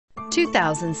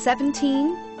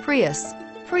2017 Prius.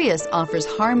 Prius offers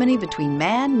harmony between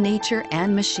man, nature,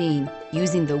 and machine.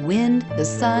 Using the wind, the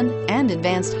sun, and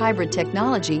advanced hybrid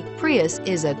technology, Prius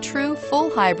is a true full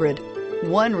hybrid.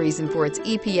 One reason for its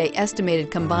EPA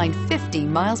estimated combined 50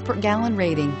 miles per gallon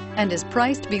rating, and is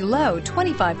priced below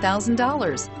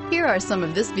 $25,000. Here are some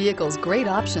of this vehicle's great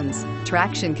options: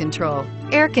 traction control,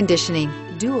 air conditioning,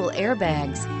 dual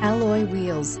airbags, alloy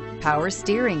wheels, power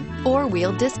steering,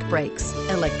 four-wheel disc brakes,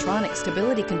 electronic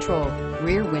stability control,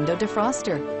 rear window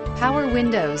defroster, power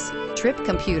windows, trip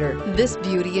computer. This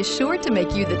beauty is sure to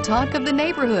make you the talk of the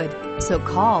neighborhood. So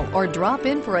call or drop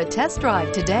in for a test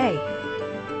drive today.